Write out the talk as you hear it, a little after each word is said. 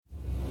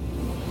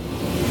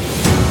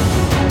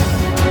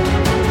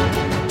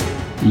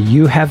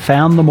You have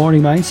found the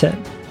Morning Mindset.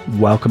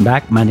 Welcome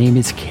back. My name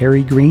is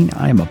Kerry Green.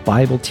 I am a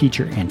Bible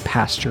teacher and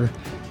pastor,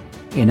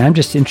 and I'm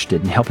just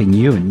interested in helping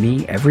you and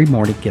me every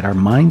morning get our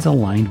minds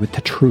aligned with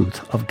the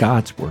truth of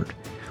God's Word.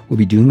 We'll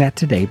be doing that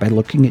today by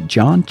looking at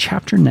John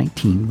chapter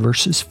 19,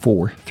 verses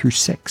 4 through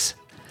 6.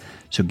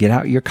 So get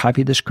out your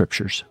copy of the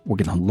Scriptures. We're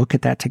going to look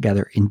at that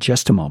together in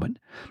just a moment.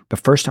 But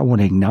first, I want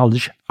to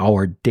acknowledge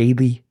our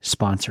daily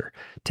sponsor.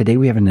 Today,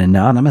 we have an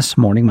anonymous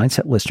Morning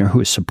Mindset listener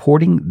who is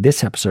supporting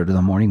this episode of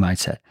the Morning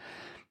Mindset.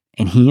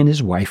 And he and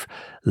his wife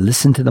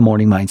listen to the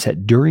Morning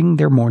Mindset during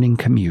their morning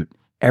commute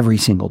every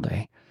single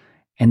day.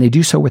 And they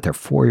do so with their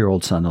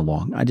 4-year-old son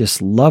along. I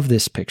just love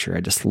this picture.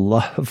 I just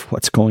love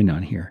what's going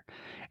on here.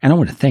 And I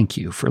want to thank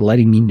you for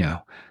letting me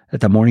know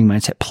that the Morning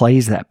Mindset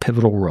plays that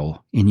pivotal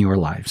role in your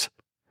lives.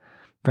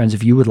 Friends,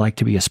 if you would like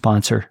to be a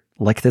sponsor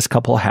like this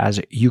couple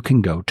has, you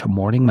can go to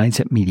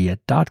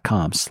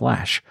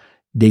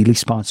morningmindsetmedia.com/daily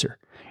sponsor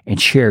and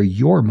share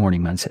your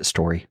Morning Mindset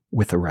story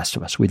with the rest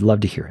of us. We'd love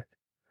to hear it.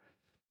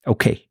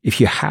 Okay,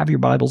 if you have your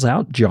Bibles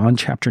out, John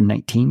chapter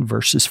 19,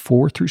 verses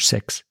 4 through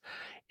 6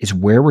 is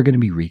where we're going to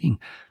be reading.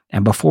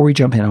 And before we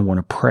jump in, I want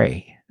to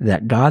pray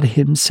that God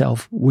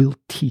himself will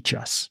teach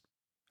us.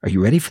 Are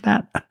you ready for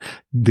that?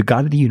 The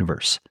God of the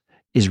universe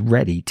is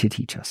ready to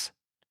teach us.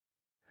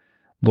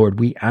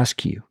 Lord, we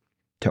ask you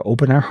to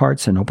open our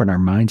hearts and open our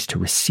minds to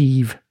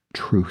receive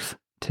truth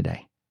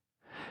today,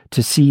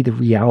 to see the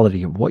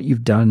reality of what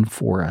you've done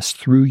for us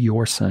through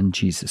your Son,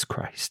 Jesus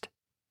Christ.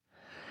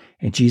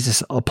 And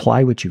Jesus,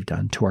 apply what you've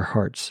done to our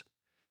hearts.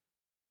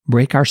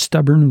 Break our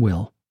stubborn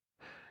will.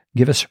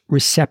 Give us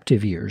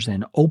receptive ears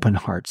and open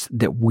hearts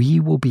that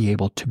we will be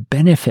able to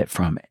benefit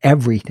from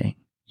everything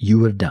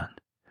you have done.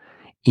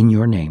 In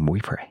your name we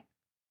pray.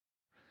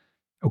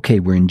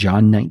 Okay, we're in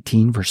John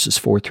 19, verses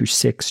 4 through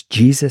 6.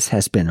 Jesus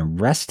has been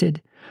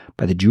arrested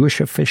by the Jewish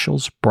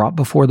officials, brought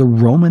before the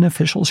Roman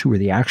officials who were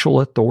the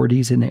actual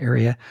authorities in the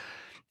area.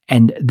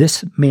 And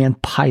this man,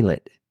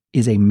 Pilate,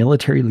 is a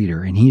military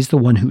leader, and he's the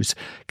one who's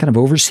kind of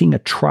overseeing a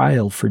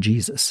trial for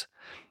Jesus.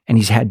 And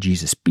he's had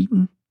Jesus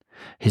beaten.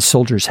 His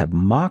soldiers have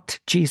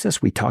mocked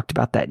Jesus. We talked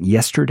about that in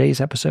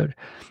yesterday's episode.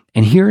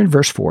 And here in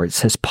verse 4, it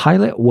says,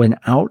 Pilate went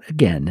out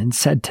again and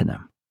said to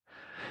them,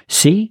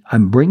 "See,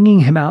 I'm bringing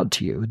him out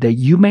to you, that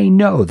you may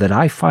know that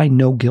I find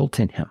no guilt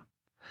in him."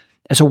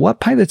 And so what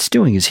Pilate's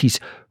doing is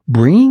he's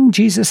bringing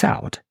Jesus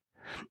out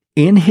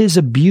in his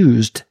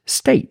abused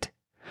state.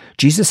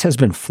 Jesus has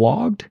been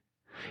flogged.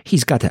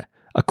 He's got a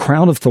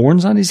crown of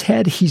thorns on his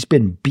head. He's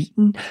been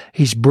beaten.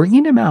 He's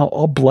bringing him out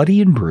all bloody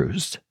and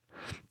bruised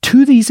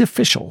to these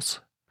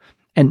officials.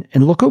 And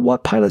look at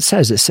what Pilate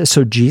says. It says,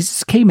 so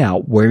Jesus came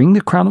out wearing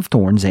the crown of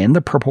thorns and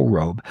the purple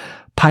robe.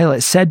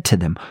 Pilate said to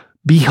them,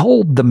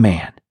 "Behold the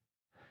man."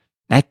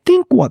 I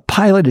think what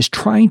Pilate is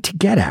trying to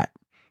get at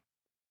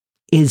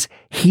is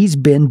he's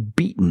been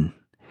beaten.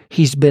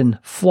 He's been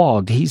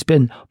flogged. He's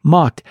been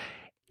mocked.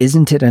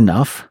 Isn't it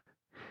enough?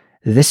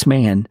 This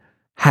man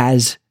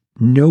has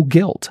no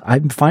guilt.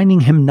 I'm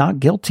finding him not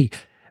guilty,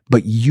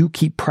 but you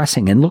keep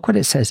pressing. And look what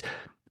it says.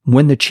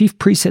 When the chief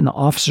priests and the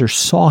officers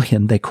saw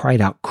him, they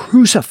cried out,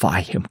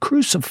 "Crucify him,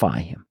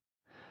 crucify him."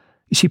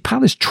 You see,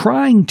 Pilate's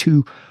trying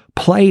to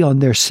play on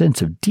their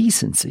sense of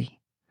decency,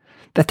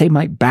 that they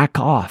might back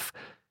off,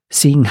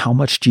 seeing how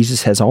much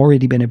Jesus has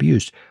already been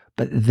abused.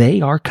 But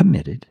they are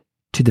committed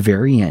to the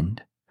very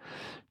end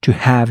to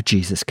have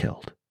Jesus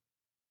killed.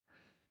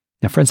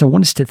 Now, friends, I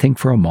want us to think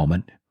for a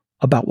moment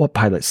about what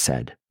Pilate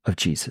said of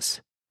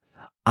Jesus.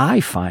 I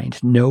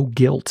find no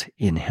guilt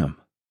in him.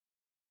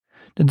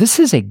 Now, this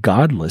is a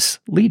godless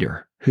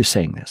leader who's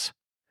saying this.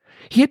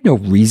 He had no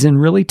reason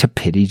really to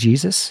pity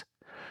Jesus.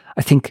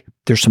 I think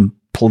there's some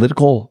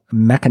political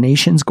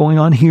machinations going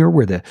on here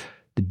where the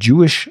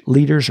Jewish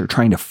leaders are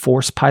trying to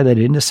force Pilate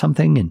into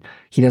something, and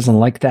he doesn't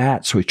like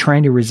that, so he's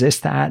trying to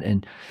resist that.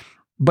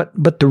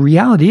 But the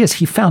reality is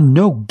he found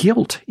no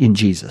guilt in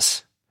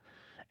Jesus.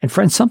 And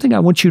friends, something I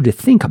want you to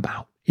think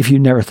about, if you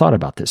never thought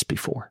about this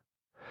before,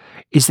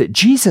 is that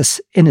Jesus'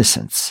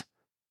 innocence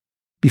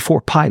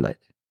before Pilate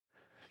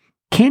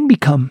can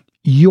become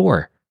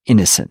your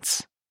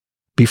innocence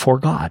before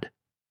God.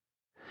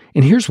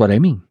 And here's what I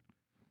mean.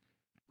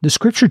 The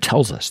Scripture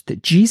tells us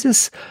that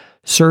Jesus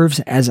serves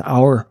as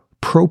our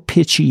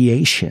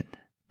propitiation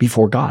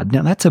before God.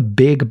 Now, that's a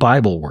big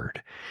Bible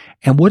word.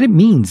 And what it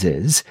means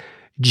is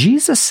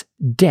Jesus'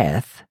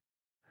 death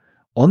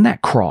on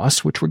that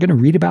cross, which we're going to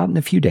read about in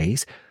a few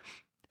days,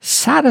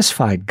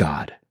 satisfied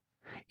God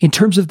in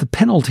terms of the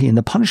penalty and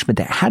the punishment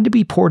that had to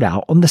be poured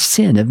out on the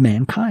sin of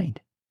mankind.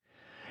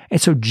 And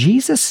so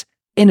Jesus'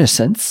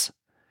 innocence,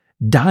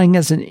 dying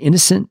as an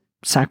innocent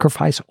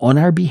sacrifice on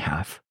our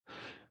behalf,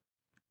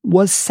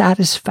 was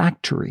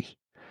satisfactory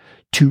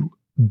to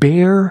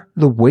bear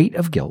the weight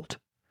of guilt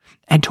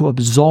and to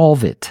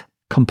absolve it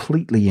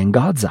completely in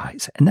God's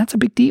eyes. And that's a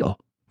big deal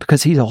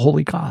because he's a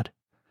holy God.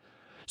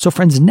 So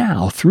friends,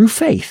 now through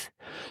faith,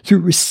 through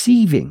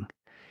receiving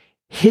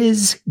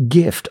his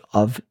gift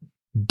of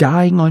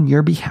dying on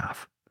your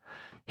behalf,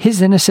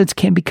 his innocence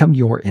can become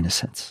your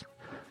innocence.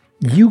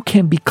 you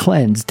can be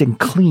cleansed and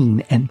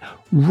clean and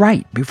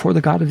right before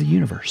the God of the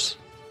universe.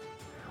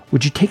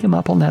 Would you take him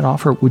up on that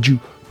offer? Would you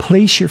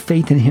place your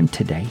faith in him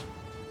today?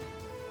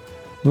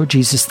 Lord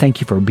Jesus,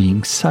 thank you for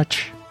being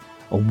such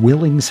a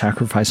willing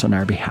sacrifice on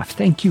our behalf.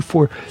 Thank you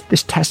for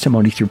this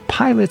testimony through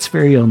Pilate's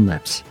very own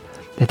lips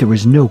that there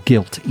was no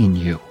guilt in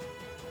you.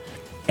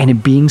 And in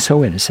being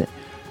so innocent,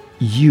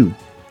 you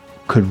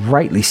could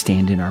rightly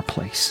stand in our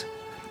place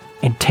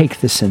and take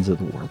the sins of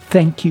the world.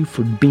 Thank you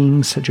for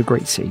being such a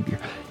great Savior.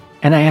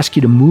 And I ask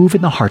you to move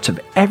in the hearts of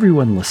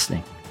everyone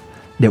listening,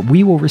 that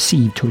we will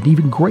receive to an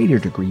even greater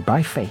degree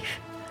by faith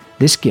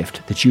this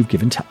gift that you've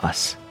given to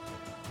us.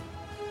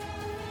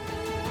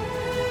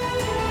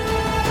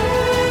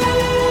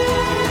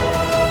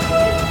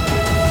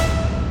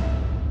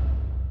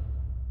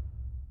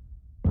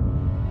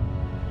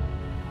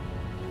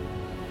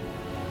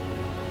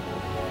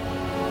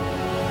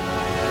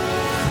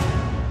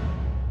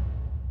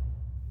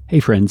 Hey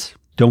friends,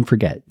 don't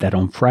forget that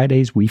on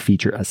Fridays we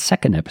feature a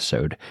second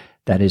episode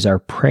that is our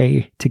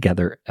Pray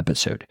Together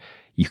episode.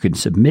 You can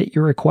submit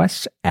your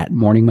requests at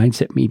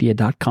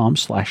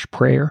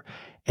morningmindsetmedia.com/prayer,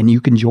 and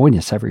you can join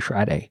us every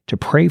Friday to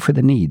pray for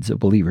the needs of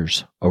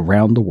believers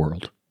around the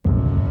world.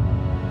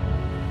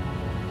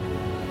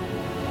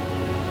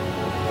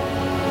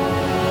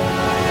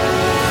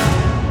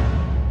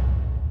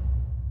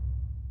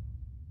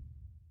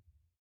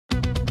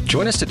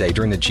 Join us today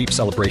during the Jeep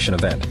Celebration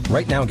event.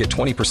 Right now, get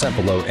 20%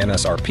 below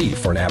MSRP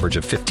for an average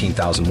of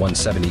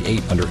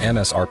 $15,178 under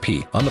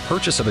MSRP on the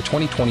purchase of a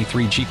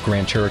 2023 Jeep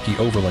Grand Cherokee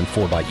Overland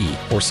 4xE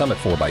or Summit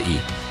 4xE.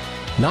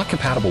 Not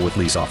compatible with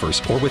lease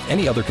offers or with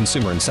any other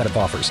consumer incentive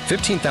offers.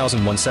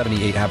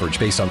 $15,178 average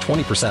based on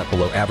 20%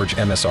 below average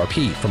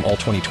MSRP from all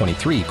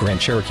 2023 Grand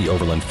Cherokee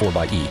Overland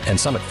 4xE and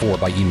Summit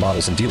 4xE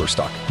models in dealer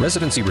stock.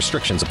 Residency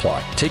restrictions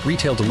apply. Take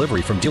retail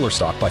delivery from dealer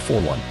stock by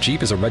 4/1.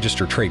 Jeep is a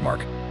registered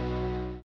trademark.